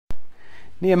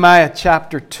Nehemiah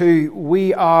chapter 2.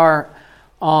 We are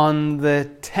on the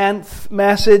 10th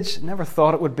message. Never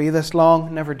thought it would be this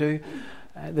long, never do.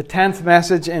 The 10th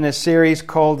message in a series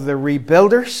called The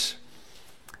Rebuilders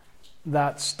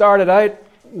that started out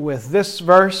with this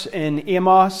verse in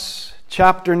Amos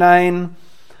chapter 9.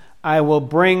 I will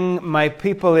bring my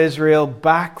people Israel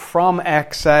back from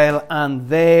exile and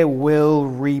they will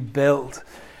rebuild.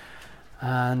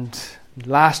 And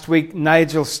last week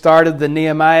Nigel started the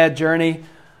Nehemiah journey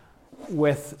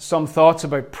with some thoughts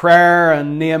about prayer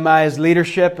and Nehemiah's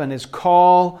leadership and his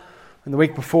call. And the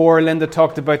week before, Linda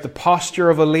talked about the posture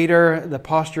of a leader, the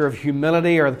posture of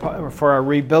humility or for a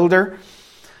rebuilder.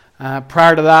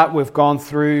 Prior to that, we've gone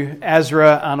through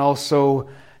Ezra and also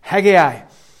Haggai.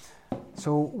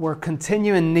 So we're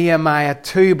continuing Nehemiah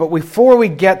 2, but before we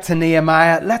get to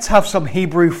Nehemiah, let's have some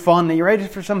Hebrew fun. Are you ready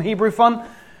for some Hebrew fun?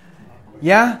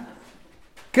 Yeah?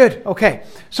 Good, okay.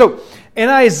 So in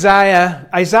Isaiah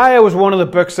was one of the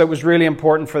books that was really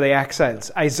important for the exiles.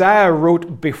 Isaiah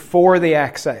wrote before the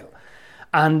exile.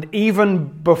 And even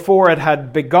before it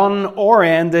had begun or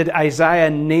ended, Isaiah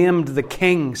named the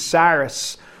king,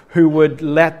 Cyrus, who would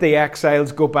let the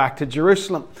exiles go back to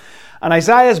Jerusalem. And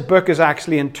Isaiah's book is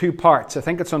actually in two parts. I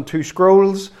think it's on two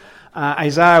scrolls.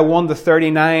 Isaiah 1 to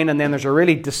 39, and then there's a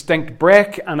really distinct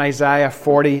break, and Isaiah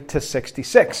 40 to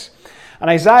 66. And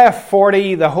Isaiah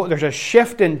 40, there's a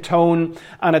shift in tone,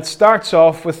 and it starts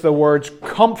off with the words,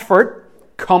 comfort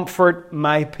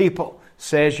my people,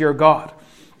 says your God.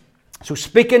 So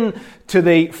speaking to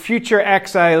the future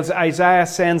exiles, Isaiah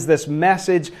sends this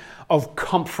message of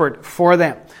comfort for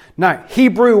them. Now,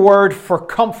 Hebrew word for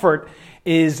comfort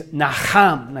is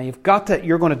nacham. Now,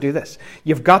 you're going to do this.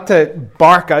 You've got to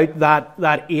bark out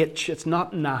that H. It's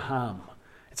not naham.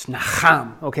 It's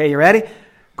nacham. Okay, you ready?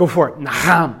 Go for it.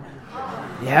 Nacham.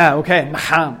 Yeah, okay,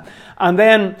 Nacham. And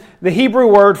then the Hebrew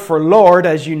word for Lord,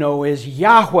 as you know, is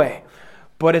Yahweh.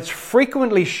 But it's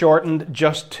frequently shortened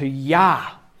just to Yah,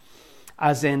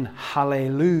 as in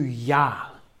Hallelujah,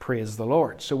 praise the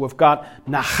Lord. So we've got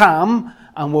Nacham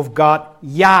and we've got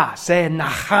Yah. Say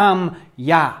Nacham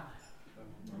Yah.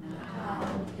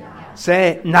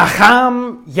 Say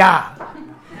Nacham Yah.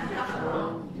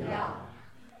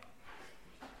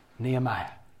 Nehemiah.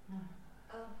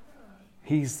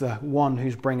 He's the one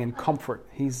who's bringing comfort.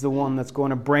 He's the one that's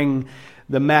going to bring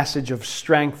the message of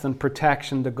strength and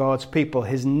protection to God's people.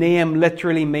 His name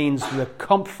literally means the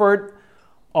comfort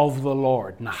of the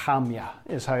Lord. Nehemiah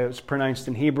is how it's pronounced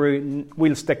in Hebrew.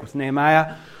 We'll stick with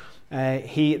Nehemiah.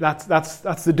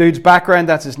 That's the dude's background.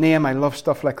 That's his name. I love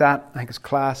stuff like that. I think it's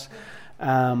class.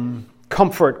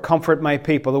 Comfort my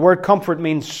people. The word comfort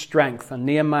means strength, and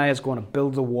Nehemiah is going to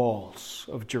build the walls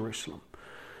of Jerusalem.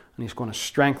 And he's going to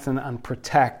strengthen and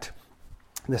protect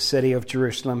the city of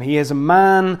Jerusalem. He is a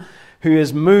man who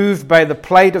is moved by the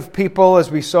plight of people,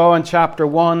 as we saw in chapter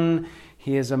 1.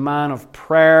 He is a man of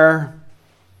prayer.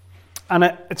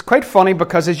 And it's quite funny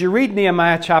because as you read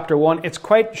Nehemiah chapter 1, it's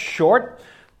quite short.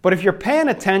 But if you're paying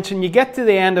attention, you get to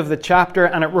the end of the chapter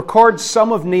and it records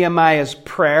some of Nehemiah's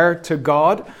prayer to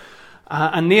God.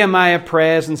 And Nehemiah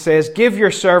prays and says, give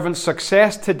your servant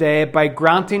success today by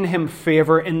granting him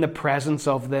favor in the presence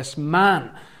of this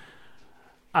man.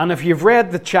 And if you've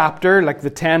read the chapter, like the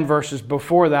 10 verses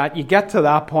before that, you get to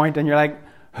that point and you're like,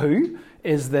 who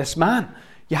is this man?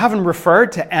 You haven't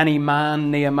referred to any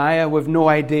man, Nehemiah. We've no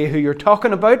idea who you're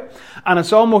talking about. And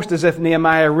it's almost as if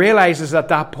Nehemiah realizes at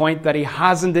that point that he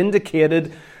hasn't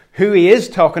indicated who he is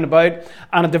talking about.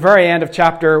 And at the very end of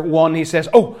chapter 1, he says,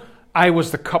 I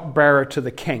was the cupbearer to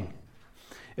the king.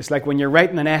 It's like when you're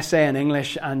writing an essay in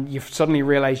English and you suddenly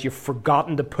realize you've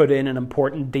forgotten to put in an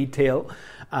important detail.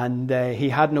 And he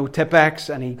had no Tipp-Ex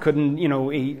and he couldn't,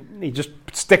 he just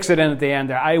sticks it in at the end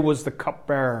there. I was the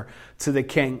cupbearer to the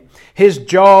king. His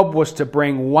job was to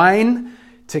bring wine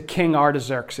to King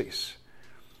Artaxerxes.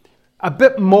 A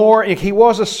bit more, he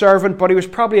was a servant, but he was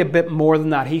probably a bit more than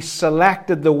that. He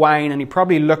selected the wine and he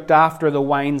probably looked after the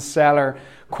wine cellar.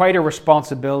 Quite a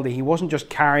responsibility. He wasn't just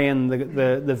carrying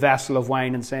the vessel of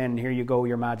wine and saying, here you go,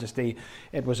 your majesty.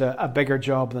 It was a bigger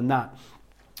job than that.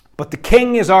 But the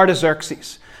king is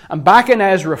Artaxerxes. And back in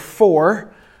Ezra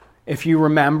 4, if you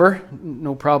remember,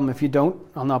 no problem if you don't,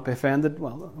 I'll not be offended,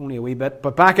 well, only a wee bit.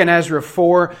 But back in Ezra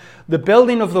 4, the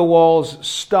building of the walls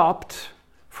stopped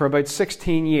for about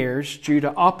 16 years due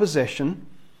to opposition,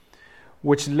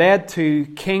 which led to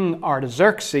King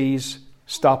Artaxerxes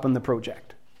stopping the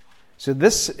project. So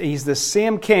he's the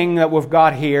same king that we've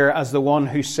got here as the one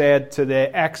who said to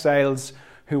the exiles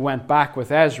who went back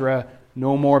with Ezra,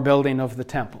 no more building of the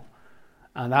temple.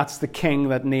 And that's the king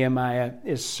that Nehemiah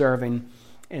is serving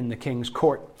in the king's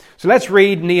court. So let's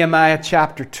read Nehemiah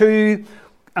chapter 2.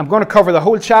 I'm going to cover the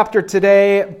whole chapter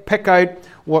today, pick out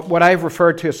what I've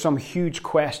referred to as some huge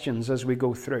questions as we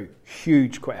go through.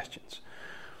 Huge questions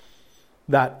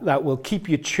that will keep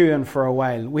you chewing for a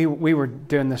while. We were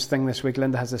doing this thing this week.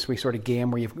 Linda has this wee sort of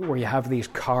game where you have these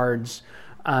cards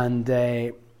and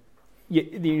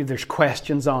there's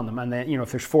questions on them. And then,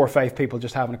 if there's 4 or 5 people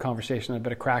just having a conversation and a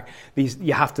bit of crack,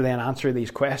 you have to then answer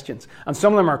these questions. And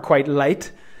some of them are quite light,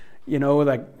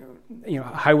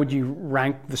 how would you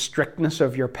rank the strictness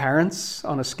of your parents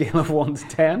on a scale of 1 to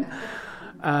 10?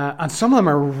 And some of them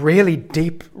are really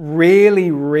deep,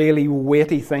 really, really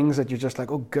weighty things that you're just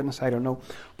like, oh goodness, I don't know.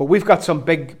 But we've got some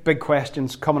big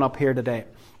questions coming up here today.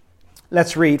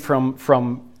 Let's read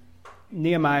from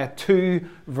Nehemiah 2,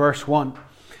 verse 1.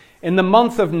 In the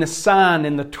month of Nisan,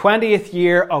 in the 20th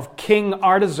year of King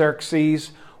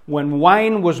Artaxerxes, when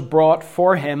wine was brought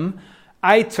for him,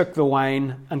 I took the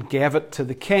wine and gave it to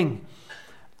the king.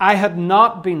 I had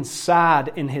not been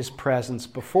sad in his presence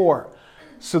before.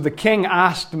 So the king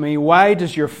asked me, why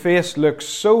does your face look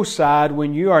so sad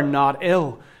when you are not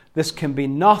ill? This can be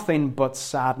nothing but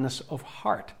sadness of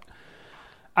heart.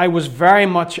 I was very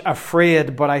much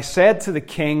afraid, but I said to the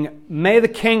king, may the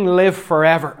king live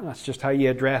forever. That's just how you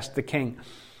addressed the king.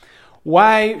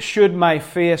 Why should my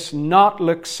face not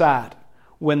look sad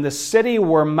when the city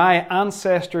where my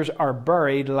ancestors are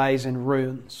buried lies in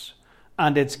ruins,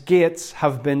 and its gates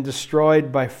have been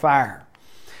destroyed by fire?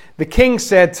 The king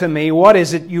said to me, what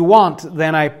is it you want?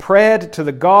 Then I prayed to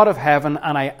the God of heaven,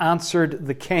 and I answered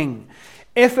the king,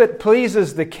 if it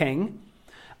pleases the king,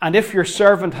 and if your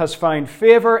servant has found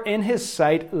favor in his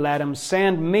sight, let him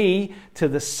send me to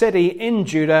the city in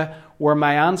Judah where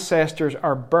my ancestors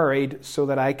are buried, so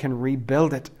that I can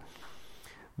rebuild it.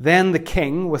 Then the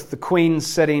king, with the queen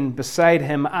sitting beside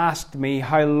him, asked me,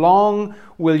 how long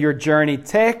will your journey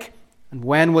take, and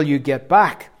when will you get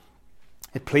back?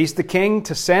 It pleased the king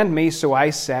to send me, so I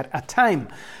set a time.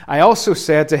 I also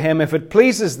said to him, if it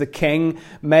pleases the king,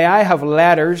 may I have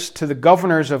letters to the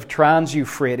governors of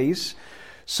Trans-Euphrates,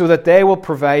 so that they will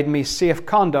provide me safe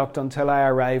conduct until I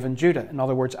arrive in Judah. In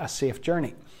other words, a safe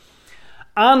journey.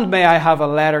 And may I have a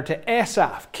letter to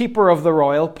Asaph, keeper of the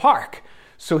royal park,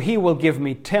 so he will give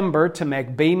me timber to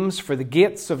make beams for the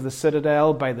gates of the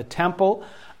citadel by the temple,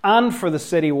 and for the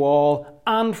city wall,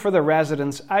 and for the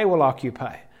residence I will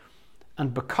occupy.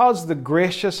 And because the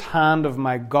gracious hand of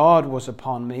my God was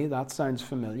upon me, that sounds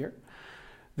familiar,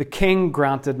 the king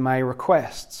granted my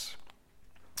requests.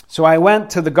 So I went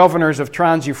to the governors of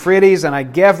Trans-Euphrates, and I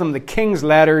gave them the king's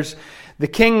letters. The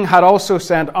king had also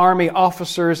sent army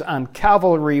officers and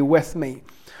cavalry with me.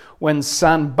 When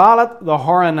Sanballat the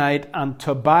Horonite and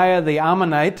Tobiah the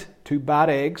Ammonite, 2 bad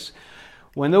eggs,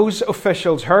 when those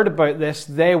officials heard about this,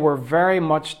 they were very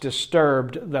much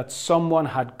disturbed that someone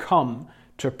had come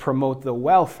to promote the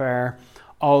welfare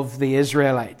of the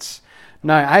Israelites.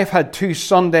 Now, I've had 2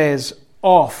 Sundays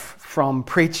off from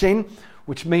preaching,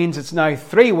 which means it's now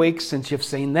 3 weeks since you've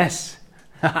seen this.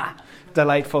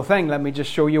 Delightful thing. Let me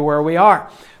just show you where we are.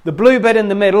 The blue bit in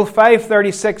the middle,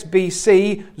 536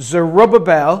 BC,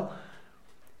 Zerubbabel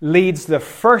leads the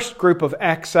first group of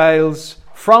exiles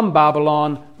from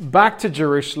Babylon back to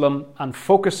Jerusalem and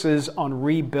focuses on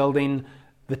rebuilding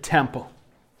the temple,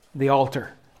 the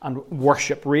altar, and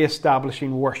worship,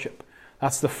 re-establishing worship.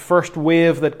 That's the first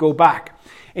wave that go back.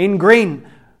 In green,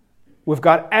 we've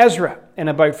got Ezra. In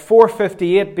about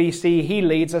 458 BC, he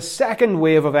leads a second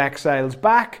wave of exiles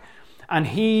back, and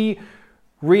he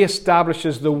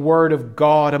re-establishes the word of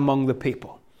God among the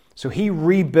people. So he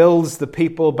rebuilds the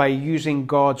people by using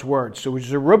God's word. So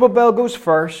Zerubbabel goes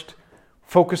first,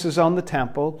 focuses on the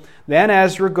temple. Then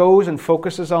Ezra goes and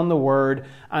focuses on the word.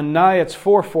 And now it's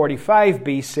 445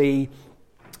 BC,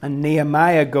 and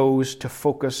Nehemiah goes to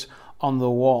focus on the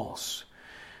walls.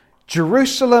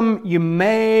 Jerusalem, you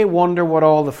may wonder what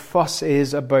all the fuss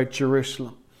is about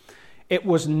Jerusalem. It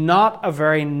was not a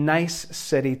very nice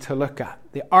city to look at.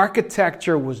 The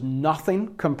architecture was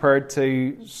nothing compared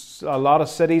to a lot of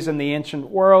cities in the ancient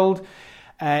world.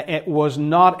 It was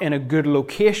not in a good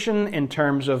location in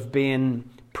terms of being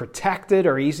protected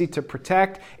or easy to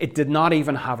protect. It did not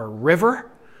even have a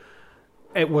river.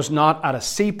 It was not at a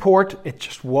seaport. It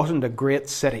just wasn't a great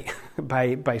city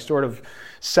by sort of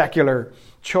secular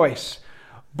choice.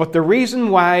 But the reason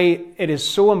why it is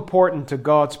so important to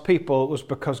God's people was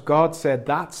because God said,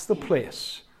 that's the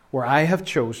place where I have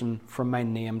chosen for my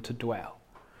name to dwell.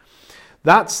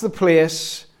 That's the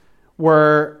place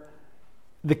where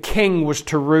the king was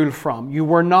to rule from. You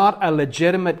were not a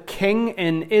legitimate king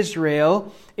in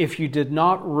Israel if you did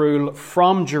not rule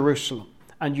from Jerusalem,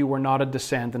 and you were not a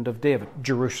descendant of David.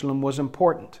 Jerusalem was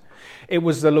important. It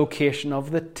was the location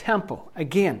of the temple.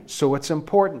 Again, so it's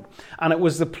important. And it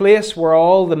was the place where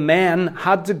all the men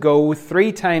had to go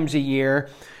 3 times a year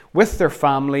with their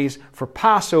families for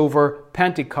Passover,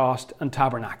 Pentecost, and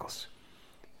Tabernacles.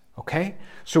 Okay?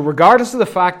 So regardless of the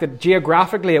fact that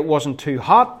geographically it wasn't too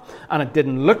hot and it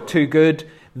didn't look too good,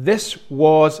 this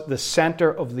was the center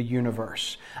of the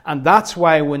universe. And that's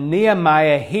why when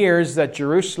Nehemiah hears that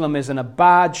Jerusalem is in a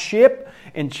bad shape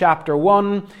in chapter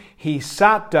 1, he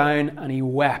sat down and he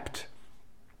wept.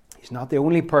 He's not the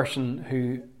only person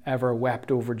who ever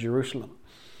wept over Jerusalem.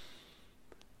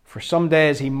 For some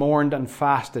days he mourned and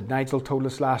fasted. Nigel told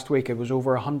us last week it was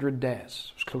over 100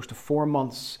 days. It was close to 4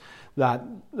 months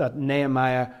that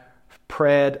Nehemiah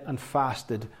prayed and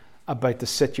fasted about the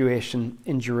situation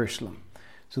in Jerusalem.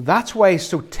 So that's why he's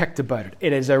so ticked about it.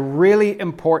 It is a really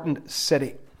important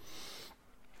city.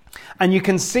 And you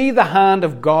can see the hand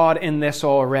of God in this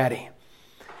already.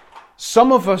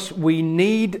 Some of us, we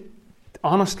need,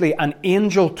 honestly, an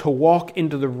angel to walk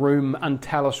into the room and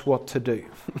tell us what to do.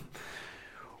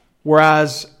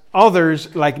 Whereas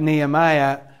others, like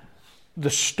Nehemiah, the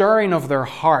stirring of their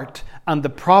heart and the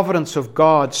providence of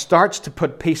God starts to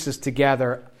put pieces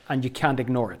together and you can't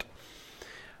ignore it.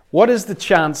 What is the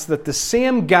chance that the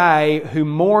same guy who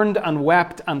mourned and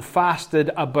wept and fasted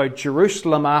about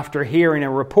Jerusalem after hearing a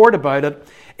report about it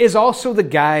is also the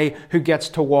guy who gets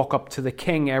to walk up to the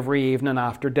king every evening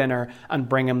after dinner and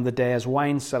bring him the day's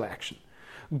wine selection?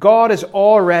 God is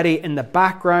already in the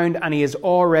background and he is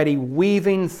already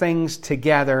weaving things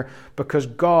together because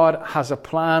God has a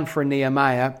plan for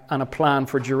Nehemiah and a plan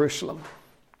for Jerusalem.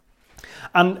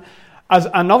 And as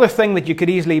another thing that you could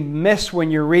easily miss when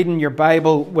you're reading your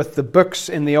Bible with the books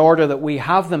in the order that we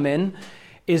have them in,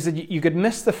 is that you could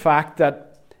miss the fact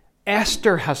that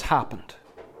Esther has happened.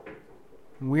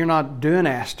 We're not doing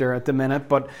Esther at the minute,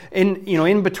 but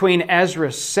in between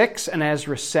Ezra 6 and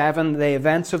Ezra 7, the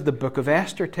events of the book of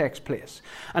Esther takes place.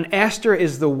 And Esther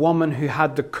is the woman who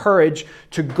had the courage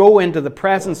to go into the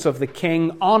presence of the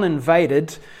king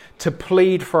uninvited to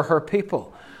plead for her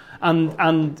people.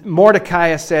 And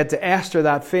Mordecai said to Esther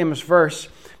that famous verse,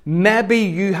 "Maybe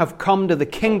you have come to the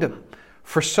kingdom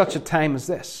for such a time as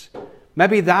this."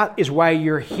 Maybe that is why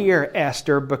you're here,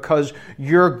 Esther, because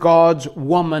you're God's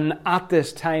woman at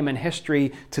this time in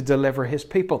history to deliver his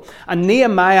people. And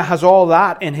Nehemiah has all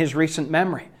that in his recent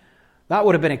memory. That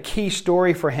would have been a key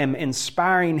story for him,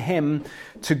 inspiring him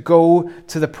to go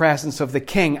to the presence of the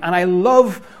king. And I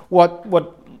love what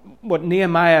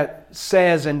Nehemiah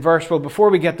says in before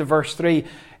we get to verse 3,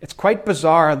 it's quite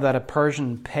bizarre that a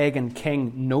Persian pagan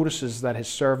king notices that his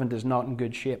servant is not in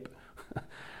good shape.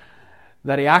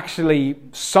 That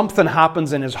something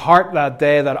happens in his heart that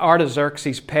day that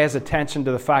Artaxerxes pays attention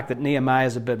to the fact that Nehemiah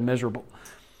is a bit miserable.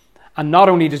 And not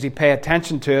only does he pay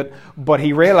attention to it, but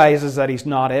he realizes that he's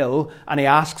not ill and he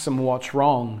asks him what's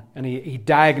wrong. And he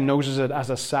diagnoses it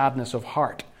as a sadness of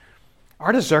heart.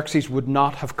 Artaxerxes would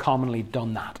not have commonly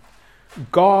done that.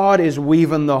 God is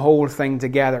weaving the whole thing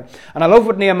together. And I love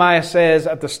what Nehemiah says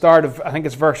at the start of, I think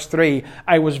it's verse 3,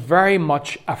 "I was very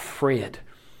much afraid."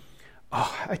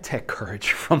 Oh, I take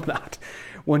courage from that.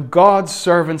 When God's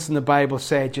servants in the Bible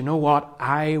said, "You know what?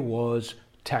 I was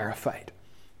terrified."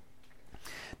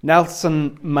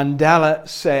 Nelson Mandela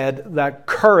said that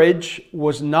courage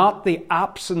was not the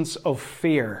absence of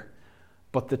fear,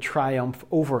 but the triumph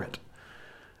over it.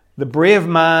 The brave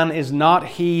man is not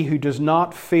he who does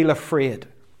not feel afraid,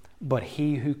 but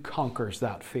he who conquers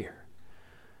that fear.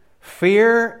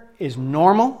 Fear is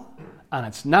normal, and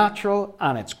it's natural,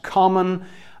 and it's common.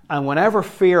 And whenever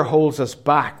fear holds us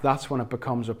back, that's when it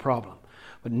becomes a problem.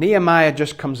 But Nehemiah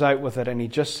just comes out with it and he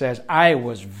just says, "I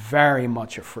was very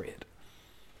much afraid."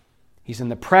 He's in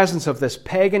the presence of this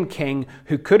pagan king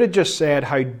who could have just said,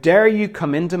 "How dare you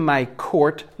come into my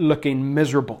court looking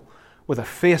miserable, with a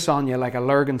face on you like a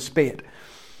Lurgan spade?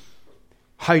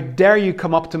 How dare you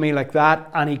come up to me like that?"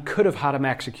 And he could have had him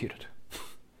executed.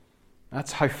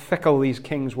 That's how fickle these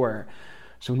kings were.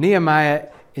 So Nehemiah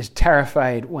is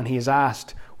terrified when he is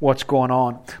asked what's going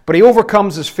on. But he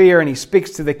overcomes his fear and he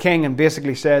speaks to the king and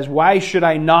basically says, "Why should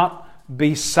I not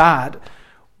be sad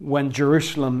when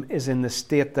Jerusalem is in the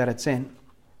state that it's in?"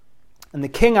 And the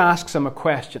king asks him a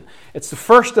question. It's the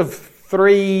first of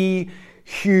 3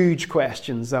 huge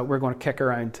questions that we're going to kick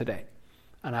around today.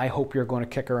 And I hope you're going to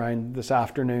kick around this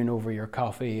afternoon over your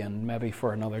coffee and maybe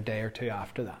for another day or 2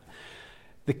 after that.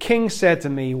 The king said to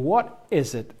me, "What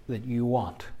is it that you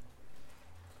want?"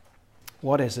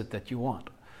 What is it that you want?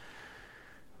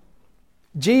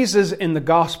 Jesus in the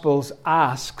Gospels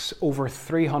asks over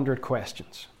 300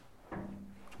 questions.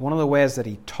 One of the ways that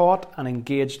he taught and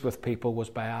engaged with people was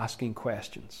by asking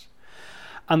questions.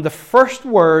 And the first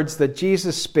words that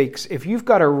Jesus speaks, if you've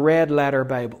got a red letter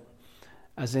Bible,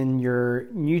 as in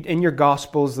your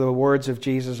Gospels, the words of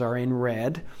Jesus are in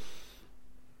red.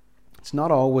 It's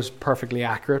not always perfectly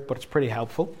accurate, but it's pretty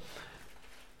helpful.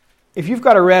 If you've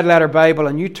got a red letter Bible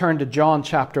and you turn to John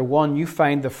chapter 1, you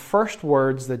find the first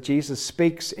words that Jesus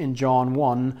speaks in John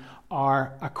 1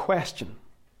 are a question.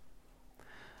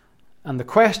 And the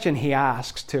question he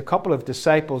asks to a couple of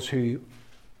disciples who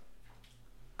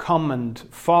come and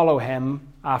follow him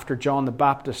after John the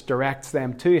Baptist directs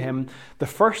them to him, the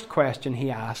first question he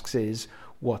asks is,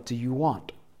 "What do you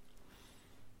want?"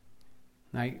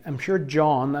 Now, I'm sure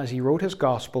John, as he wrote his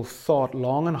gospel, thought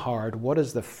long and hard, what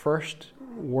is the first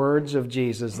words of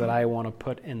Jesus that I want to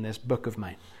put in this book of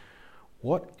mine?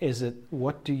 What is it?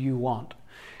 What do you want?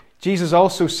 Jesus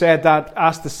also said that,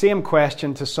 asked the same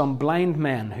question to some blind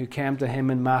men who came to him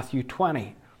in Matthew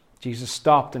 20. Jesus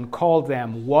stopped and called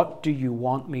them, "What do you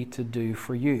want me to do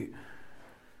for you?"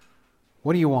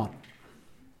 What do you want?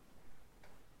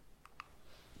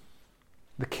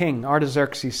 The king,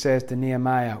 Artaxerxes, says to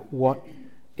Nehemiah, "What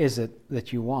is it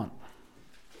that you want?"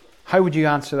 How would you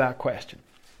answer that question?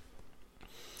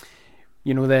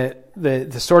 You know,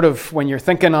 the sort of, when you're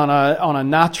thinking on a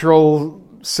natural,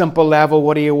 simple level,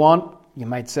 what do you want? You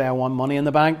might say, I want money in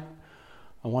the bank.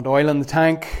 I want oil in the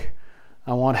tank.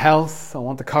 I want health. I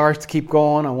want the cars to keep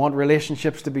going. I want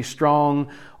relationships to be strong.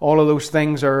 All of those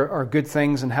things are good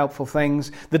things and helpful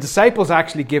things. The disciples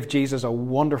actually give Jesus a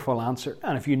wonderful answer.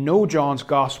 And if you know John's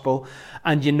gospel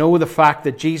and you know the fact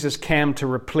that Jesus came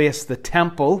to replace the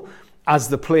temple as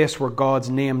the place where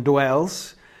God's name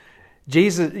dwells,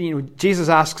 Jesus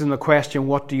asks them the question,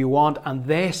 "What do you want?" And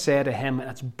they say to him,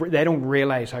 they don't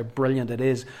realize how brilliant it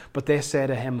is, but they say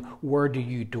to him, "Where do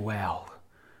you dwell?"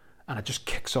 And it just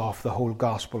kicks off the whole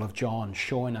Gospel of John,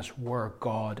 showing us where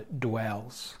God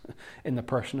dwells in the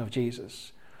person of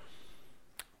Jesus.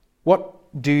 What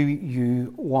do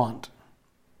you want?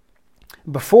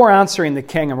 Before answering the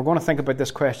king, and we're going to think about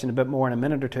this question a bit more in a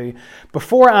minute or two,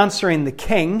 before answering the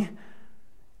king,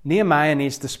 Nehemiah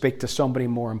needs to speak to somebody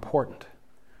more important.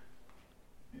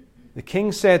 The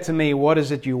king said to me, "What is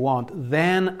it you want?"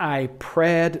 Then I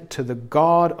prayed to the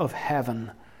God of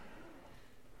heaven,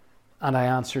 and I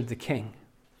answered the king.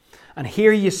 And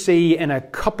here you see in a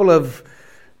couple of,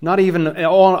 not even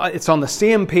all, it's on the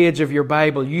same page of your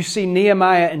Bible, you see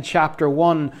Nehemiah in chapter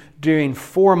 1 doing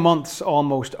 4 months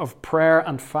almost of prayer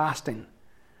and fasting.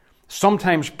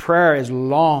 Sometimes prayer is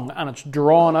long and it's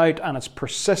drawn out and it's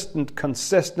persistent,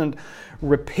 consistent,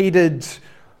 repeated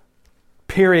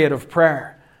period of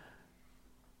prayer.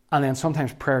 And then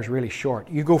sometimes prayer is really short.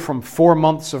 You go from 4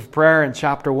 months of prayer in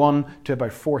chapter 1 to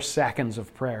about 4 seconds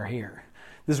of prayer here.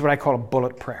 This is what I call a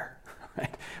bullet prayer.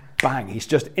 Right? Bang, he's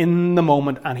just in the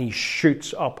moment and he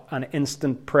shoots up an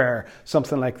instant prayer.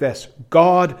 Something like this: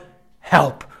 "God,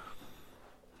 help."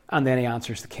 And then he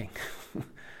answers the king.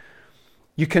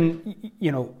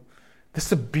 This is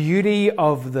the beauty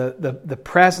of the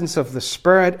presence of the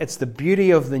Spirit. It's the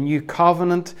beauty of the new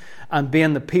covenant and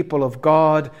being the people of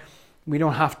God. We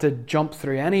don't have to jump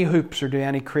through any hoops or do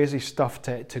any crazy stuff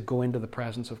to go into the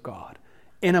presence of God.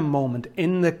 In a moment,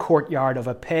 in the courtyard of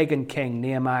a pagan king,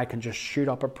 Nehemiah can just shoot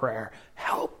up a prayer.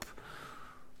 Help!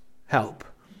 Help!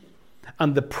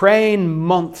 And the praying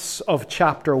months of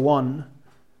chapter 1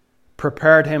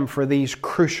 prepared him for these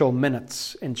crucial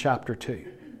minutes in chapter 2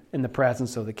 in the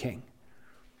presence of the king.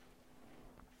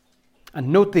 And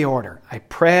note the order. I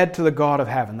prayed to the God of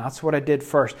heaven. That's what I did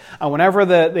first. And whenever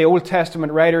the Old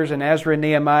Testament writers in Ezra and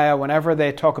Nehemiah, whenever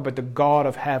they talk about the God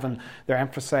of heaven, they're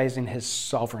emphasizing his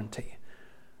sovereignty.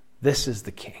 This is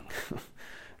the king.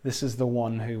 This is the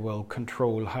one who will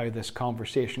control how this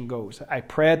conversation goes. I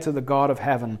prayed to the God of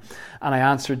heaven and I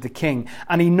answered the king.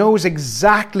 And he knows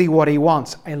exactly what he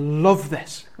wants. I love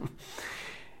this.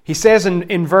 He says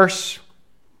in verse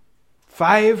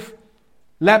 5,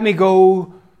 "Let me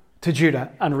go to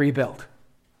Judah and rebuild."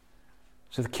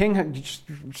 So the king, just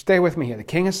stay with me here. The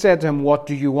king has said to him, "What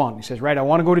do you want?" He says, "Right, I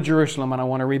want to go to Jerusalem and I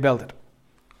want to rebuild it."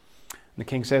 And the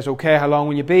king says, "Okay, how long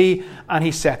will you be?" And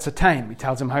he sets a time. He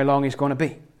tells him how long he's going to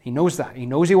be. He knows that. He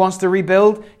knows he wants to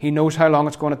rebuild. He knows how long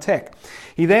it's going to take.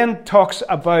 He then talks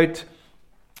about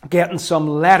getting some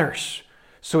letters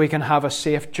so he can have a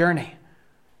safe journey.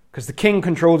 Because the king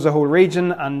controls the whole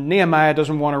region and Nehemiah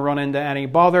doesn't want to run into any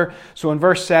bother. So in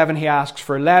verse 7 he asks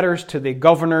for letters to the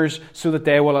governors so that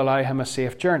they will allow him a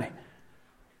safe journey.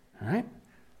 All right?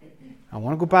 I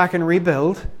want to go back and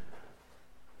rebuild.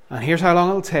 And here's how long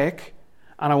it'll take.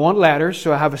 And I want letters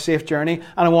so I have a safe journey.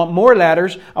 And I want more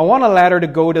letters. I want a letter to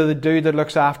go to the dude that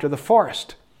looks after the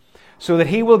forest. so that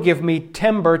he will give me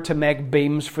timber to make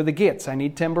beams for the gates. I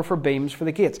need timber for beams for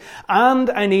the gates. And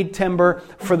I need timber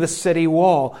for the city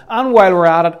wall. And while we're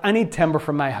at it, I need timber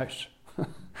for my house.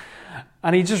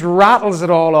 And he just rattles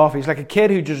it all off. He's like a kid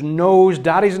who just knows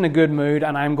Daddy's in a good mood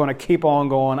and I'm going to keep on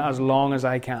going as long as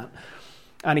I can.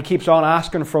 And he keeps on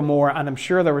asking for more. And I'm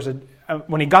sure there was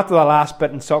when he got to the last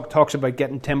bit and talks about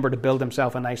getting timber to build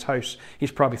himself a nice house,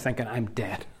 he's probably thinking, I'm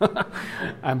dead.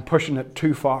 I'm pushing it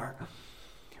too far.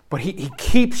 But he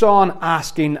keeps on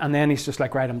asking, and then he's just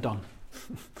like, right, I'm done.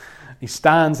 He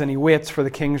stands and he waits for the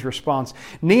king's response.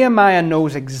 Nehemiah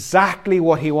knows exactly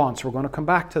what he wants. We're going to come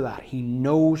back to that. He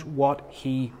knows what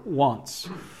he wants.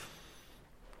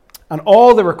 And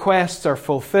all the requests are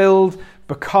fulfilled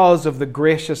because of the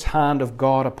gracious hand of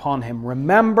God upon him.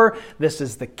 Remember, this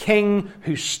is the king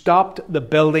who stopped the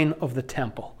building of the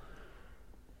temple.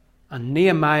 And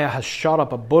Nehemiah has shot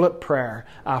up a bullet prayer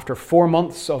after 4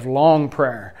 months of long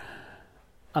prayer.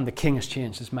 And the king has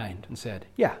changed his mind and said,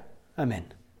 yeah, I'm in.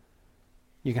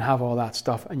 You can have all that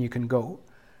stuff and you can go.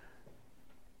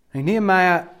 Now,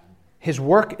 Nehemiah, his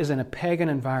work is in a pagan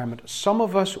environment. Some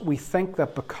of us, we think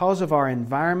that because of our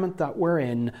environment that we're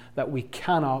in, that we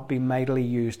cannot be mightily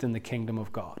used in the kingdom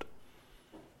of God.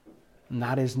 And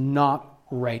that is not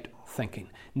right thinking.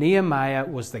 Nehemiah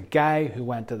was the guy who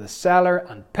went to the cellar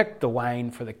and picked the wine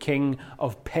for the king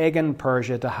of pagan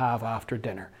Persia to have after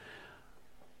dinner.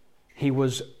 He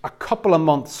was a couple of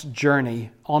months'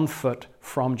 journey on foot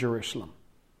from Jerusalem.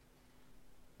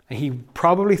 He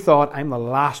probably thought, I'm the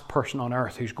last person on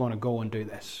earth who's going to go and do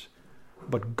this.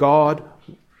 But God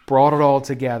brought it all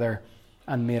together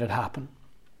and made it happen.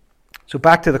 So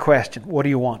back to the question, what do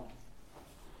you want?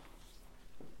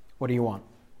 What do you want?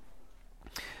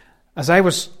 As I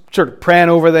was sort of praying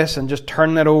over this and just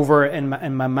turning it over in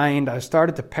my mind, I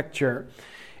started to picture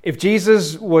if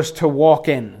Jesus was to walk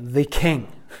in, the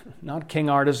king, not King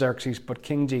Artaxerxes, but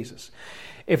King Jesus.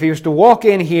 If he was to walk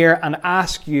in here and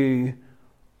ask you,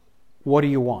 what do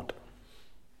you want?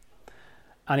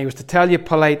 And he was to tell you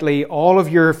politely, all of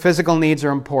your physical needs are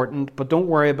important, but don't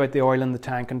worry about the oil in the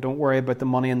tank, and don't worry about the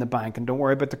money in the bank, and don't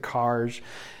worry about the cars,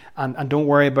 and don't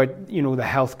worry about, the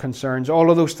health concerns. All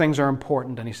of those things are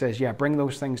important. And he says, yeah, bring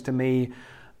those things to me,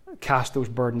 cast those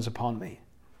burdens upon me.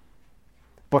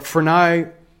 But for now,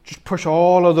 just push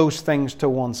all of those things to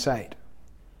one side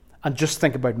and just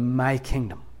think about my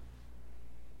kingdom.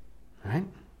 Right?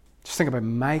 Just think about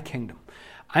my kingdom.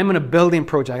 I'm in a building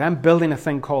project. I'm building a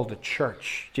thing called the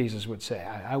church, Jesus would say.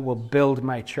 I will build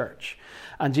my church.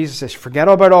 And Jesus says, forget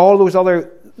about all those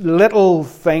other little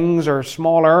things or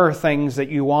smaller things that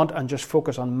you want and just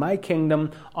focus on my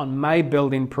kingdom, on my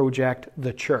building project,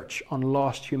 the church, on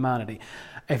lost humanity.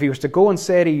 If he was to go and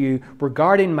say to you,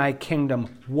 regarding my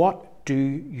kingdom, what do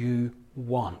you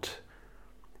want?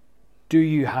 Do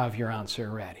you have your answer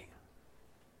ready?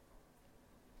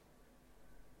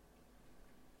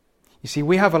 You see,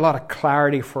 we have a lot of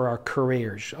clarity for our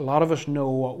careers. A lot of us know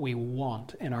what we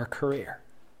want in our career,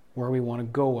 where we want to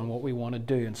go and what we want to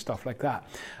do and stuff like that.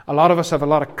 A lot of us have a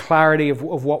lot of clarity of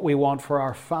what we want for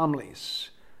our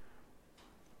families.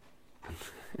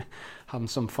 Having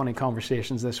some funny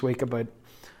conversations this week about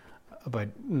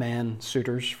men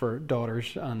suitors for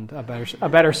daughters, and I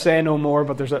better say no more.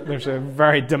 But there's a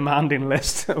very demanding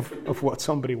list of what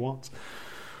somebody wants.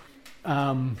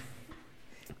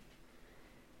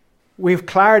 We have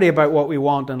clarity about what we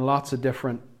want in lots of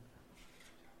different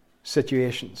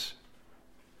situations.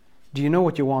 Do you know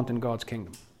what you want in God's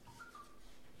kingdom?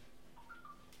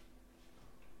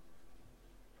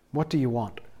 What do you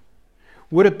want?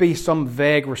 Would it be some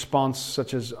vague response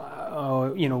such as,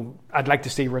 I'd like to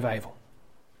see revival?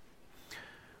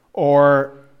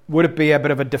 Or would it be a bit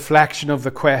of a deflection of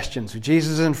the question? So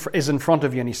Jesus is in front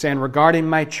of you and he's saying, regarding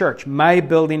my church, my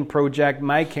building project,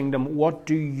 my kingdom, what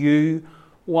do you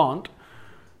want?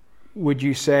 Would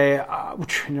you say,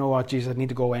 you know what, Jesus, I need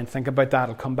to go away and think about that.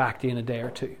 I'll come back to you in a day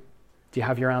or two. Do you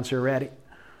have your answer ready?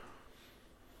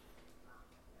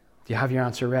 Do you have your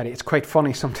answer ready? It's quite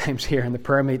funny sometimes here in the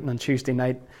prayer meeting on Tuesday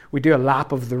night. We do a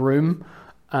lap of the room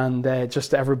and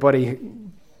just everybody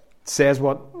says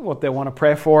what they want to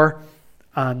pray for.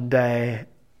 And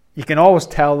you can always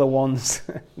tell the ones,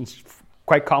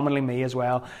 quite commonly me as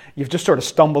well, you've just sort of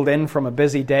stumbled in from a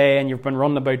busy day and you've been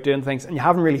running about doing things and you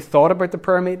haven't really thought about the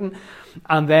prayer meeting.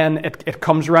 And then it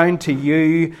comes round to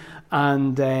you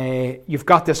and you've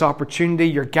got this opportunity.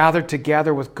 You're gathered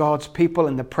together with God's people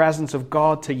in the presence of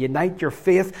God to unite your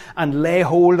faith and lay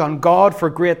hold on God for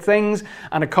great things.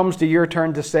 And it comes to your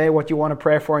turn to say what you want to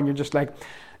pray for and you're just like,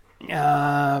 do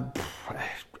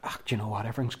you know what,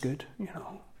 everything's good,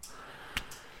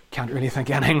 can't really think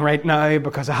anything right now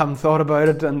because I haven't thought about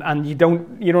it, and you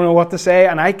don't know what to say.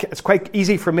 And it's quite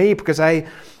easy for me because I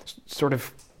sort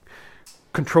of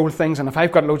control things, and if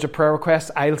I've got loads of prayer requests,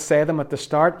 I'll say them at the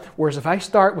start. Whereas if I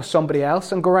start with somebody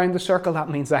else and go around the circle, that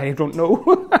means I don't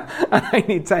know and I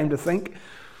need time to think.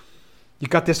 You've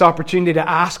got this opportunity to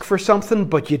ask for something,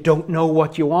 but you don't know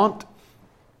what you want.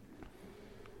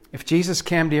 If Jesus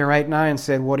came to you right now and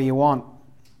said, what do you want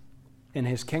in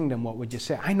his kingdom, what would you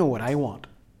say? I know what I want.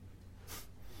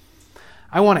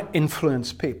 I want to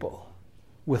influence people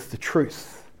with the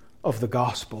truth of the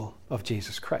gospel of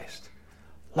Jesus Christ.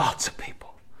 Lots of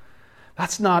people.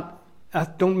 That's not,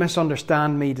 don't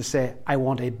misunderstand me to say I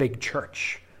want a big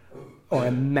church or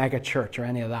a mega church or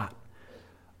any of that.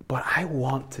 But I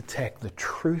want to take the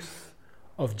truth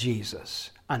of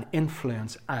Jesus and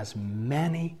influence as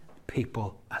many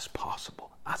people as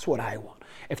possible. That's what I want.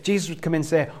 If Jesus would come in and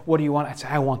say, what do you want? I'd say,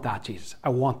 I want that, Jesus. I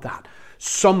want that.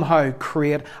 Somehow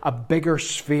create a bigger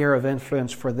sphere of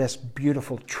influence for this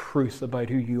beautiful truth about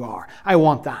who you are. I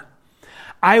want that.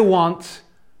 I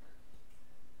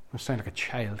sound like a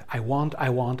child. I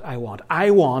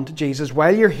want, Jesus,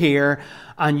 while you're here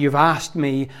and you've asked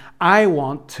me, I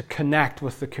want to connect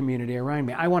with the community around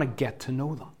me. I want to get to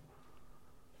know them.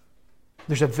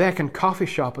 There's a vacant coffee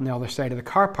shop on the other side of the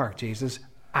car park, Jesus.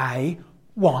 I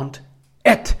want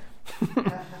it.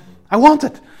 I want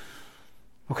it.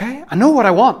 Okay? I know what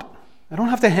I want. I don't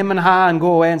have to hem and ha and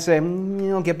go away and say,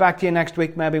 get back to you next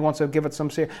week maybe once I give it some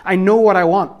serious. I know what I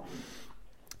want.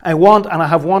 I want, and I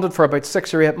have wanted for about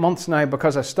 6 or 8 months now,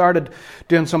 because I started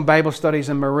doing some Bible studies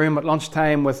in my room at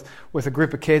lunchtime with a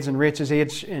group of kids in Rachel's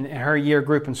age, in her year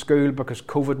group in school, because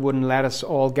COVID wouldn't let us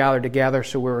all gather together,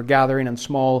 so we were gathering in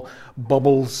small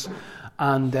bubbles.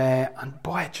 And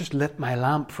boy, it just lit my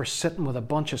lamp for sitting with a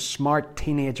bunch of smart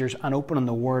teenagers and opening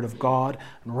the Word of God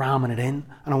and ramming it in.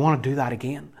 And I want to do that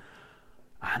again.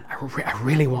 And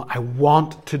I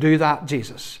want to do that,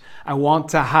 Jesus. I want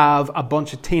to have a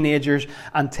bunch of teenagers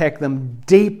and take them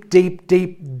deep, deep,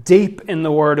 deep, deep in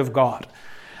the Word of God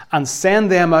and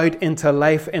send them out into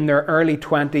life in their early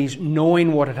 20s,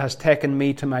 knowing what it has taken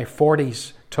me to my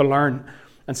 40s to learn,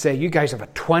 and say, you guys have a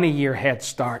 20-year head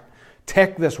start.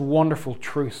 Take this wonderful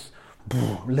truth,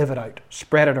 live it out,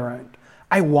 spread it around.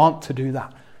 I want to do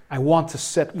that. I want to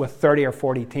sit with 30 or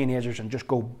 40 teenagers and just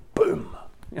go boom.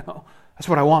 That's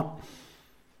what I want.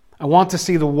 I want to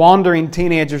see the wandering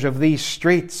teenagers of these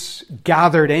streets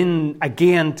gathered in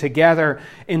again together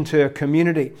into a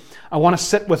community. I want to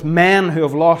sit with men who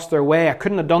have lost their way. I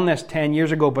couldn't have done this 10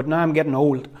 years ago, but now I'm getting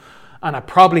old. And I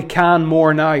probably can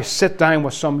more now. Sit down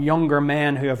with some younger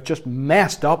men who have just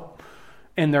messed up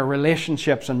in their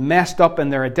relationships and messed up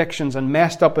in their addictions and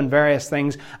messed up in various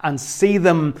things, and see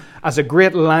them as a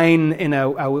great line in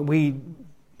a wee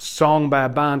song by a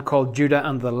band called Judah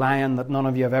and the Lion that none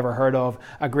of you have ever heard of.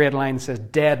 A great line says,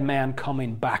 dead men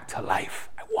coming back to life.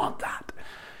 I want that.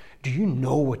 Do you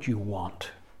know what you want?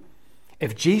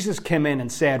 If Jesus came in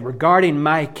and said, regarding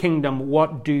my kingdom,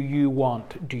 what do you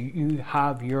want? Do you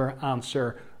have your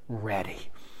answer ready?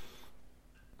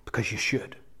 Because you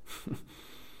should.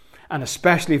 And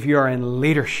especially if you're in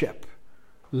leadership,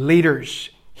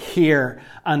 leaders here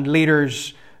and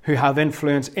leaders who have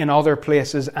influence in other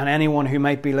places, and anyone who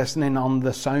might be listening on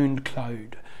the sound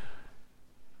cloud,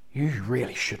 you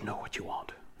really should know what you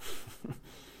want.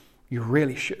 You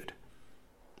really should.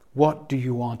 What do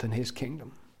you want in his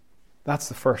kingdom? That's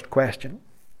the first question.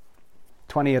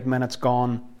 28 minutes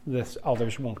gone. This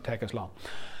others won't take as long.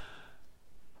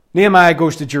 Nehemiah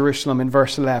goes to Jerusalem in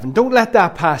verse 11. Don't let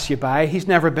that pass you by. He's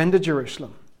never been to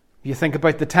Jerusalem. If you think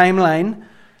about the timeline,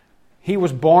 he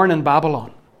was born in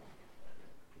Babylon.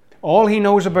 All he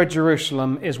knows about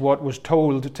Jerusalem is what was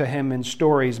told to him in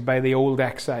stories by the old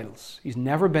exiles. He's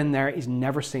never been there. He's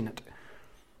never seen it.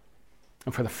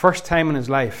 And for the first time in his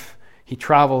life, he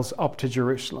travels up to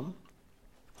Jerusalem.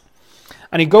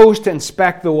 And he goes to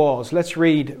inspect the walls. Let's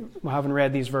read. We haven't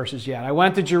read these verses yet. I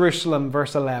went to Jerusalem,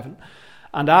 verse 11.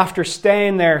 And after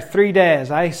staying there 3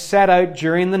 days, I set out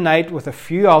during the night with a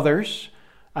few others.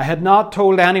 I had not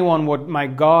told anyone what my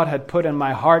God had put in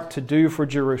my heart to do for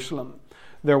Jerusalem.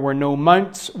 There were no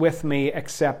mounts with me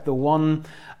except the one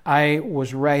I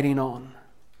was riding on.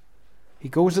 He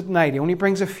goes at night. He only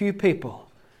brings a few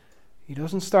people. He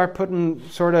doesn't start putting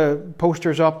sort of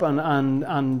posters up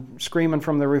and screaming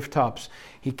from the rooftops.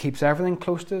 He keeps everything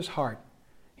close to his heart.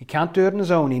 He can't do it on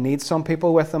his own. He needs some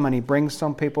people with him, and he brings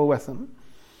some people with him.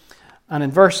 And in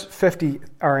verse 50,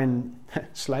 or in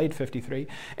slide 53,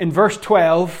 in verse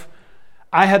 12,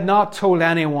 I had not told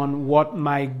anyone what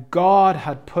my God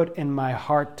had put in my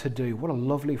heart to do. What a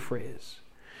lovely phrase.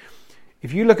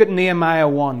 If you look at Nehemiah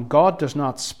 1, God does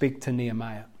not speak to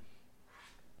Nehemiah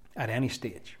at any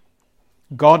stage.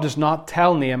 God does not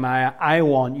tell Nehemiah, I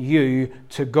want you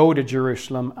to go to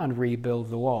Jerusalem and rebuild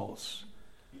the walls.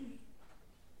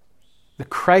 The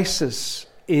crisis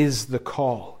is the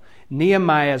call.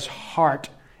 Nehemiah's heart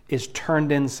is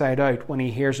turned inside out when he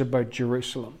hears about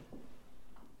Jerusalem.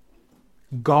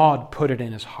 God put it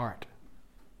in his heart.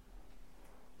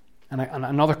 And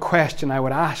another question I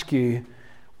would ask you,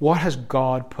 what has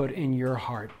God put in your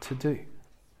heart to do?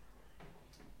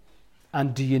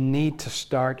 And do you need to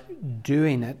start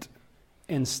doing it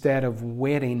instead of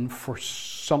waiting for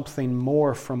something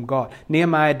more from God?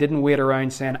 Nehemiah didn't wait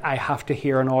around saying, I have to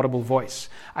hear an audible voice.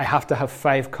 I have to have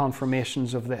 5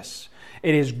 confirmations of this.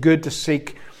 It is good to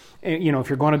seek, if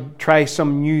you're going to try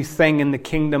some new thing in the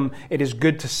kingdom, it is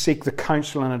good to seek the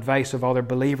counsel and advice of other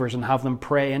believers and have them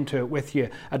pray into it with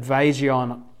you, advise you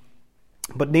on it.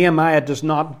 But Nehemiah does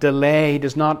not delay. He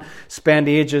does not spend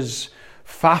ages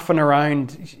faffing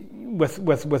around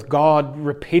with God,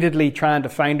 repeatedly trying to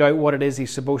find out what it is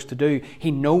he's supposed to do.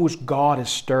 He knows God is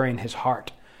stirring his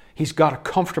heart. He's got a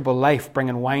comfortable life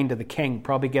bringing wine to the king.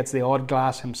 Probably gets the odd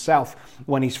glass himself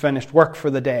when he's finished work for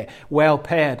the day. Well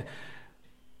paid.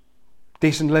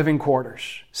 Decent living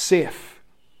quarters. Safe.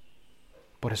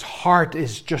 But his heart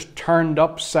is just turned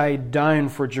upside down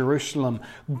for Jerusalem.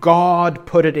 God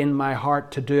put it in my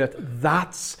heart to do it.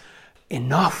 That's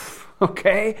enough,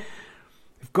 okay?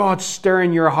 If God's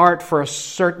stirring your heart for a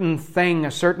certain thing, a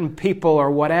certain people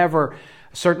or whatever,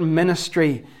 a certain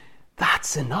ministry,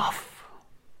 that's enough.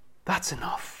 That's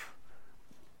enough.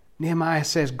 Nehemiah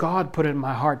says, God put it in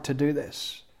my heart to do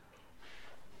this.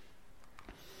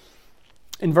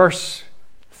 In verse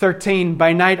 13,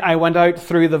 by night I went out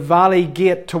through the valley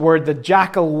gate toward the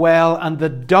jackal well and the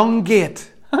dung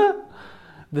gate.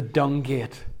 The dung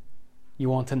gate. You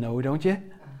want to know, don't you?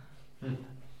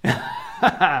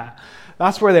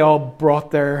 That's where they all brought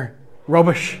their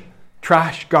rubbish,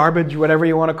 trash, garbage, whatever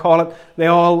you want to call it. They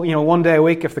all, one day a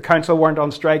week, if the council weren't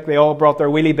on strike, they all brought their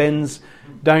wheelie bins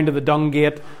down to the dung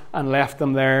gate and left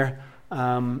them there.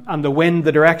 And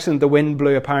the direction the wind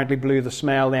blew apparently blew the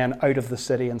smell then out of the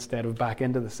city instead of back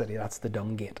into the city. That's the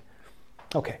dung gate.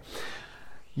 Okay.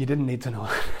 You didn't need to know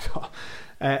that at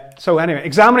all. So anyway,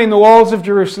 examining the walls of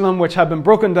Jerusalem which had been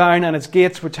broken down and its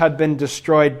gates which had been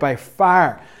destroyed by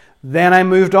fire. Then I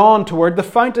moved on toward the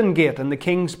fountain gate and the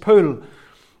king's pool.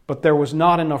 But there was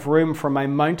not enough room for my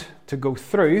mount to go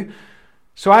through.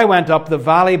 So I went up the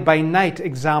valley by night,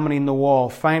 examining the wall.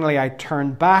 Finally, I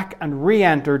turned back and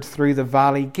re-entered through the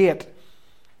valley gate.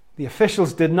 The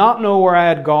officials did not know where I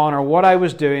had gone or what I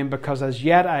was doing, because as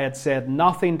yet I had said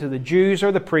nothing to the Jews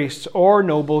or the priests or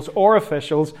nobles or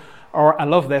officials, or, I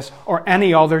love this, or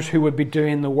any others who would be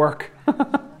doing the work.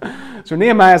 So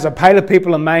Nehemiah has a pile of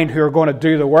people in mind who are going to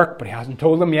do the work, but he hasn't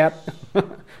told them yet.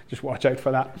 Just watch out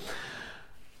for that.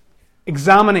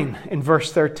 Examining in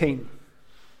verse 13.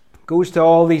 Goes to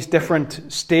all these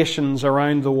different stations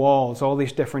around the walls, all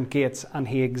these different gates, and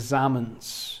he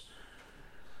examines.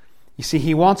 You see,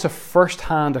 he wants a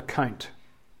first-hand account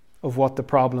of what the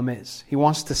problem is. He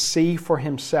wants to see for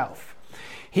himself.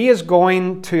 He is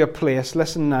going to a place,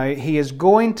 listen now, he is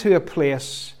going to a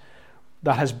place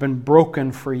that has been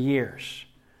broken for years.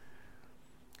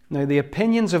 Now, the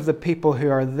opinions of the people who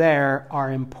are there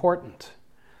are important,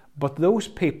 but those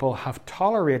people have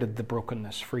tolerated the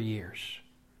brokenness for years.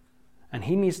 And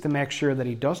he needs to make sure that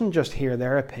he doesn't just hear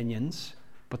their opinions,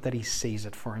 but that he sees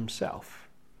it for himself.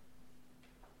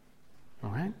 All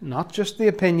right? Not just the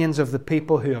opinions of the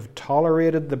people who have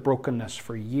tolerated the brokenness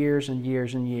for years and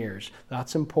years and years.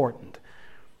 That's important.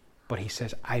 But he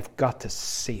says, I've got to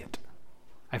see it.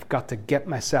 I've got to get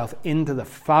myself into the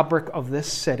fabric of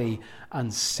this city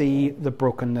and see the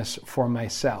brokenness for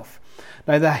myself.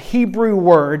 Now, the Hebrew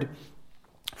word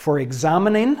for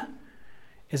examining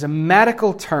is a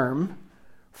medical term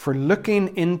for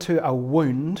looking into a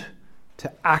wound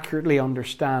to accurately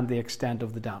understand the extent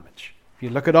of the damage. If you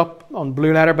look it up on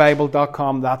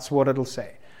blueletterbible.com, that's what it'll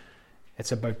say.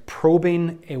 It's about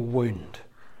probing a wound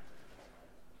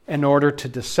in order to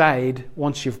decide,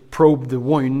 once you've probed the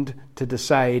wound, to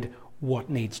decide what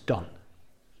needs done.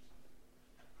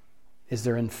 Is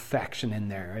there infection in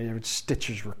there? Are there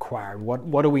stitches required?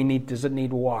 What do we need? Does it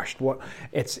need washed?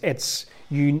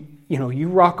 You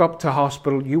rock up to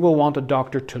hospital, you will want a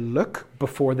doctor to look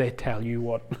before they tell you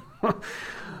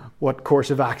what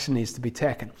course of action needs to be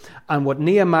taken. And what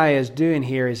Nehemiah is doing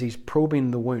here is he's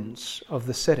probing the wounds of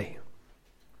the city.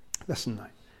 Listen now.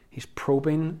 He's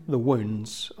probing the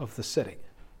wounds of the city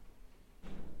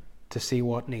to see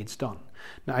what needs done.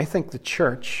 Now, I think the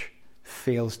church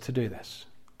fails to do this.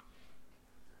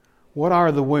 What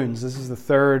are the wounds? This is the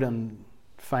third and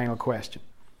final question.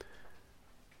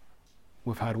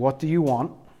 We've had, what do you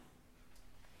want?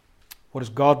 What has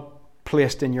God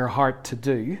placed in your heart to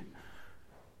do?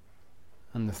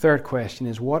 And the third question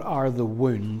is, what are the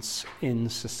wounds in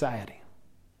society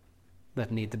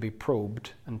that need to be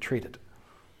probed and treated?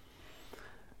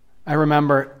 I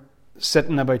remember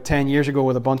sitting about 10 years ago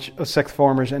with a bunch of sixth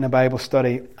formers in a Bible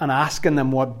study and asking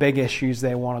them what big issues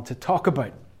they wanted to talk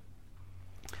about.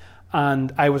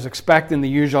 And I was expecting the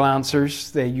usual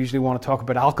answers. They usually want to talk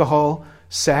about alcohol,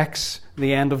 sex,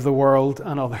 the end of the world,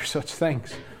 and other such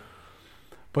things.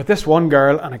 But this one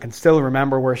girl, and I can still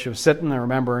remember where she was sitting, I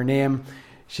remember her name,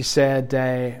 she said,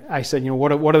 I said,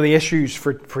 what are the issues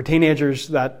for teenagers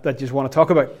that you just want to talk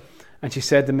about? And she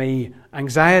said to me,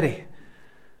 anxiety.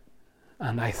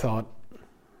 And I thought,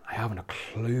 I haven't a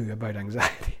clue about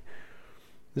anxiety.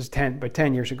 This is about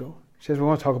 10 years ago. She says, we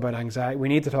want to talk about anxiety. We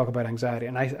need to talk about anxiety.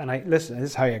 And I listen,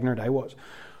 this is how ignorant I was.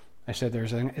 I said,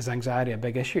 is anxiety a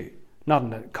big issue? Not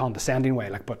in a condescending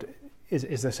way, but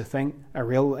is this a thing? A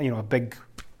real, a big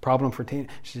problem for teens?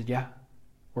 She said, yeah,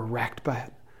 we're wrecked by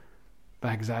it, by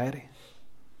anxiety.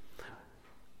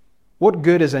 What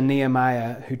good is a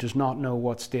Nehemiah who does not know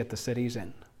what state the city's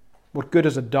in? What good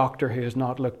is a doctor who has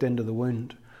not looked into the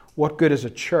wound? What good is a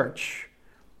church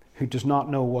who does not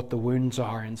know what the wounds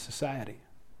are in society?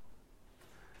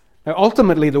 Now,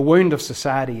 ultimately, the wound of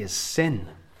society is sin.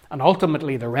 And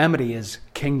ultimately, the remedy is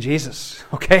King Jesus.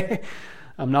 Okay?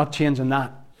 I'm not changing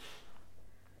that.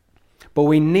 But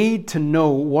we need to know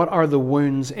what are the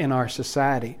wounds in our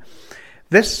society.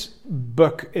 This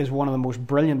book is one of the most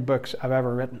brilliant books I've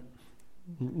ever written.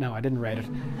 No, I didn't write it.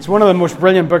 It's one of the most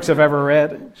brilliant books I've ever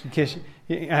read, in case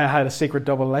I had a secret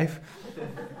double life.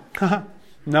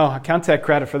 No, I can't take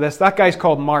credit for this. That guy's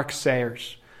called Mark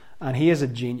Sayers, and he is a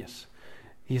genius.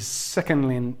 He's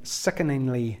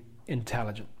sickeningly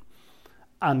intelligent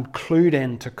and clued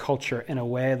into culture in a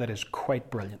way that is quite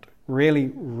brilliant.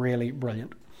 Really, really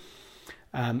brilliant.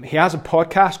 He has a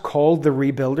podcast called The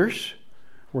Rebuilders,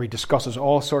 where he discusses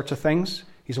all sorts of things.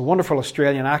 He's a wonderful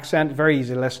Australian accent, very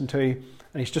easy to listen to,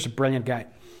 and he's just a brilliant guy.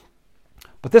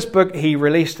 But this book he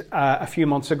released a few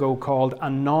months ago called A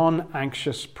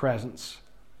Non-Anxious Presence.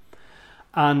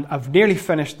 And I've nearly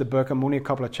finished the book. I'm only a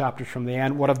couple of chapters from the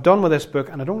end. What I've done with this book,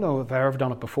 and I don't know if I've ever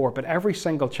done it before, but every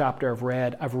single chapter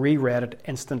I've reread it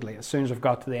instantly as soon as I've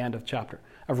got to the end of the chapter.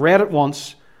 I've read it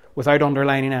once without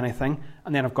underlining anything,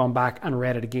 and then I've gone back and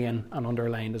read it again and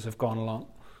underlined as I've gone along.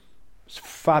 It's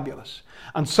fabulous.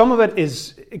 And some of it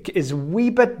is a wee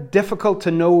bit difficult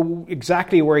to know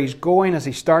exactly where he's going as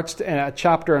he starts a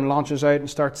chapter and launches out and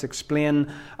starts to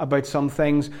explain about some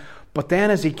things. But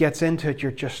then as he gets into it,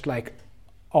 you're just like,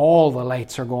 all the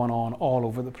lights are going on all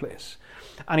over the place.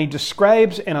 And he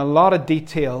describes in a lot of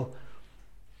detail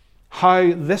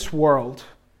how this world,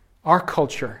 our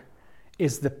culture,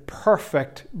 is the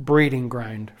perfect breeding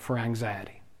ground for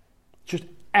anxiety. Just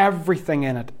everything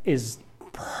in it is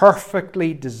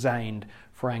perfectly designed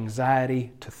for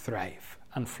anxiety to thrive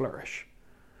and flourish.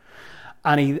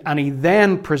 And he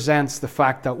then presents the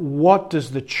fact that what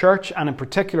does the church, and in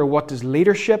particular what does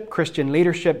leadership, Christian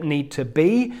leadership, need to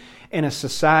be in a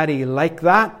society like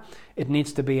that? It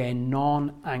needs to be a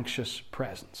non-anxious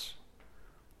presence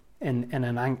in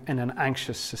an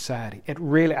anxious society.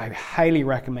 I highly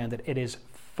recommend it. It is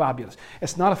fabulous.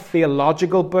 It's not a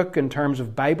theological book in terms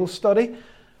of Bible study,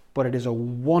 but it is a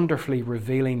wonderfully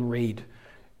revealing read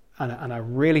and a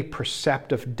really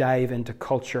perceptive dive into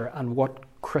culture and what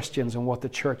Christians and what the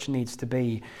church needs to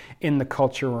be in the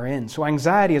culture we're in. So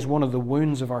anxiety is one of the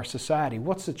wounds of our society.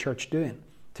 What's the church doing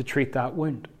to treat that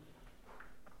wound?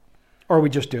 Or are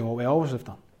we just doing what we always have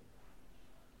done?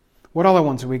 What other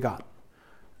ones have we got?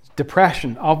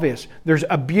 Depression, obvious. There's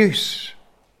abuse.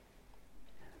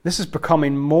 This is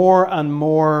becoming more and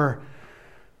more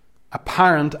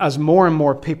apparent as more and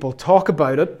more people talk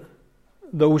about it,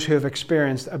 those who have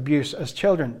experienced abuse as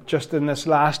children. Just in this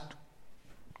last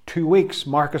 2 weeks,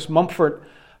 Marcus Mumford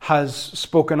has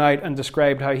spoken out and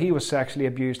described how he was sexually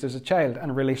abused as a child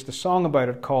and released a song about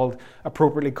it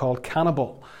appropriately called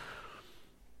Cannibal.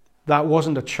 That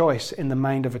wasn't a choice in the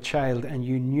mind of a child, and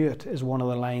you knew it, is one of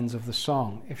the lines of the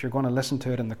song. If you're going to listen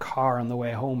to it in the car on the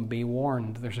way home, be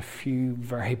warned. There's a few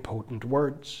very potent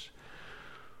words.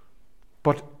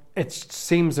 But it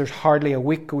seems there's hardly a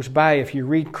week goes by. If you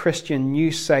read Christian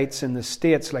news sites in the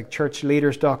States, like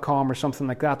churchleaders.com or something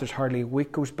like that, there's hardly a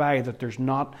week goes by that there's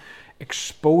not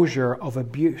exposure of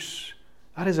abuse.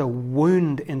 That is a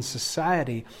wound in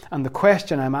society. And the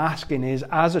question I'm asking is,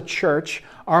 as a church,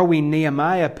 are we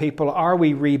Nehemiah people? Are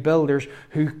we rebuilders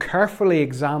who carefully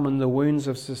examine the wounds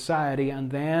of society and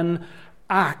then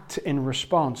act in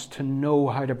response to know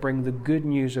how to bring the good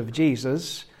news of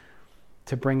Jesus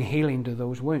to bring healing to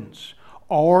those wounds?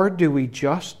 Or do we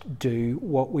just do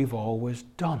what we've always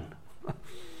done?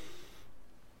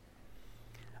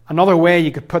 Another way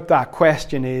you could put that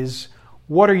question is,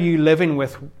 what are you living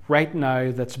with right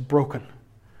now that's broken?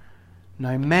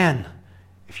 Now, men,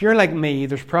 if you're like me,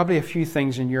 there's probably a few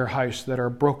things in your house that are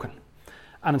broken.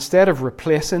 And instead of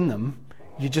replacing them,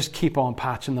 you just keep on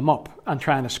patching them up and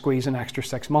trying to squeeze an extra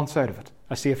 6 months out of it.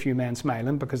 I see a few men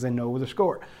smiling because they know the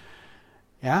score.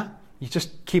 Yeah? You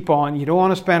just keep on. You don't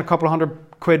want to spend a couple of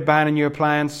 £100 buying a new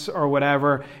appliance or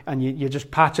whatever, and you just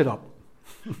patch it up.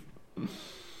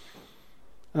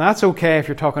 And that's okay if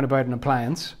you're talking about an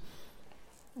appliance.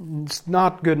 It's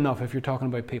not good enough if you're talking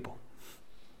about people.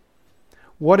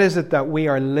 What is it that we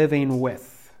are living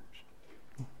with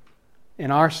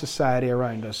in our society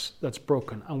around us that's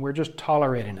broken, and we're just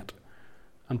tolerating it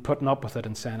and putting up with it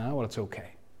and saying, oh, well, it's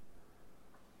okay?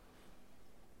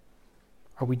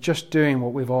 Are we just doing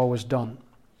what we've always done?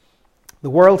 The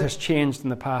world has changed in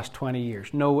the past 20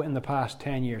 years. No, in the past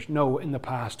 10 years. No, in the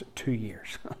past 2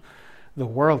 years. The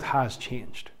world has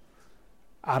changed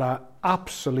at an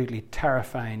absolutely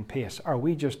terrifying pace. Are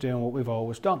we just doing what we've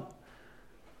always done?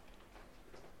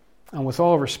 And with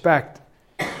all respect,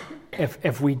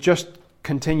 if we just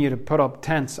continue to put up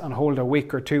tents and hold a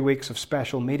week or 2 weeks of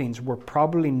special meetings, we're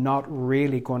probably not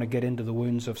really going to get into the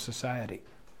wounds of society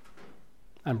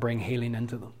and bring healing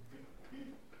into them.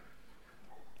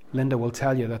 Linda will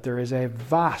tell you that there is a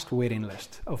vast waiting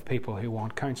list of people who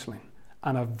want counselling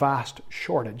and a vast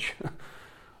shortage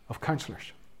of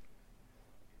counsellors.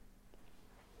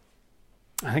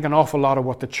 I think an awful lot of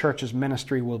what the church's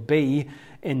ministry will be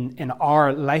in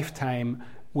our lifetime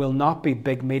will not be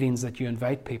big meetings that you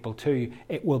invite people to.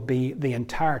 It will be the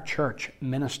entire church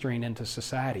ministering into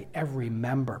society, every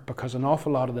member, because an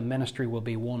awful lot of the ministry will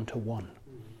be one-to-one.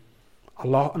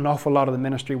 An awful lot of the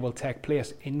ministry will take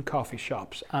place in coffee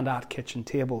shops and at kitchen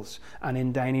tables and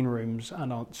in dining rooms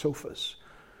and on sofas.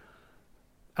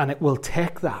 And it will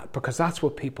take that because that's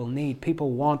what people need.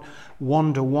 People want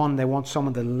one-to-one. They want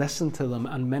someone to listen to them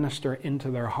and minister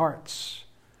into their hearts.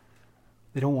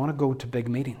 They don't want to go to big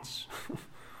meetings.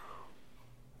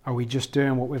 Are we just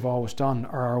doing what we've always done,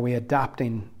 or are we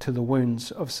adapting to the wounds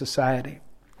of society?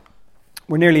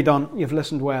 We're nearly done. You've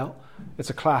listened well. It's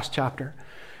a class chapter.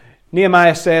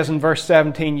 Nehemiah says in verse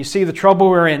 17, you see the trouble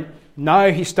we're in.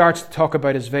 Now he starts to talk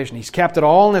about his vision. He's kept it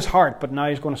all in his heart, but now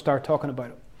he's going to start talking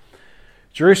about it.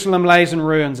 Jerusalem lies in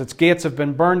ruins. Its gates have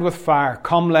been burned with fire.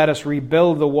 Come, let us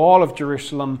rebuild the wall of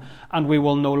Jerusalem, and we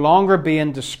will no longer be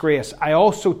in disgrace. I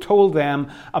also told them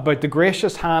about the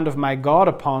gracious hand of my God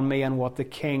upon me and what the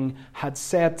king had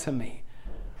said to me.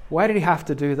 Why did he have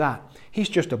to do that? He's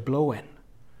just a blow-in.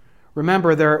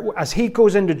 Remember, as he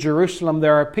goes into Jerusalem,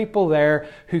 there are people there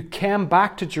who came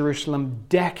back to Jerusalem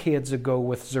decades ago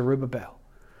with Zerubbabel.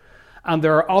 And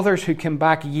there are others who came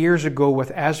back years ago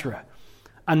with Ezra.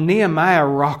 And Nehemiah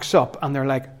rocks up and they're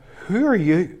like, who are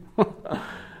you?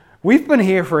 We've been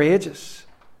here for ages.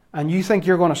 And you think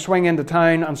you're going to swing into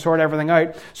town and sort everything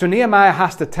out? So Nehemiah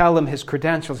has to tell them his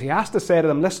credentials. He has to say to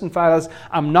them, listen, fellas,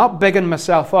 I'm not bigging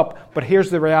myself up, but here's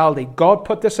the reality. God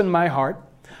put this in my heart.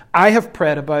 I have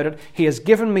prayed about it. He has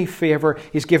given me favor.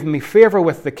 He's given me favor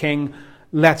with the king.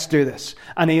 Let's do this.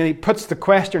 And he puts the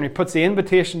question, he puts the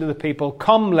invitation to the people,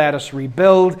 come, let us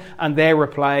rebuild. And they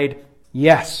replied,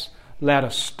 yes, let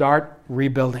us start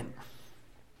rebuilding.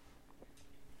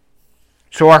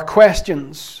 So our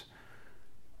questions,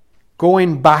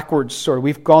 going backwards,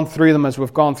 we've gone through them as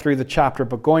we've gone through the chapter,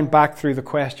 but going back through the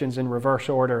questions in reverse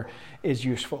order is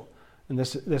useful. And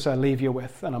this I leave you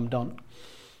with, and I'm done.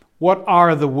 What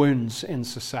are the wounds in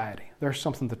society? There's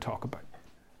something to talk about.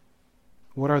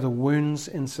 What are the wounds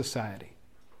in society?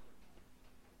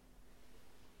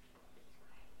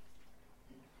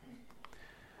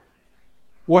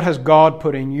 What has God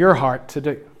put in your heart to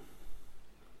do?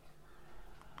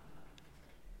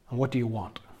 And what do you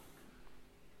want?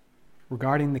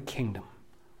 Regarding the kingdom,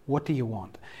 what do you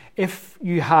want? If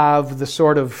you have the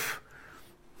sort of,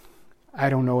 I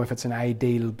don't know if it's an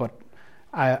ideal, but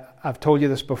I've told you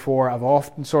this before, I've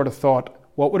often sort of thought,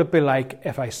 what would it be like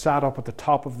if I sat up at the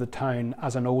top of the town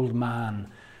as an old man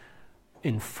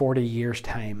in 40 years'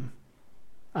 time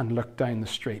and looked down the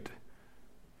street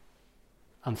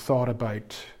and thought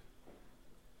about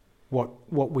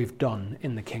what we've done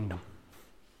in the kingdom?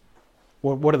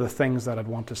 What are the things that I'd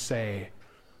want to say?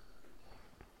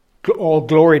 All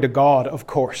glory to God, of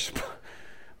course.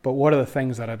 But what are the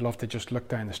things that I'd love to just look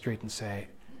down the street and say,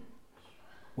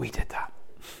 we did that.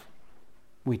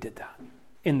 We did that.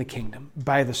 In the kingdom,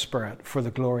 by the Spirit, for the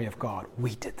glory of God.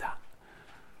 We did that.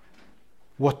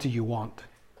 What do you want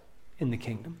in the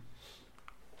kingdom?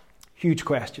 Huge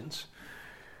questions.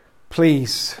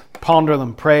 Please ponder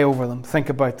them, pray over them, think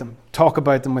about them, talk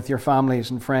about them with your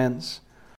families and friends.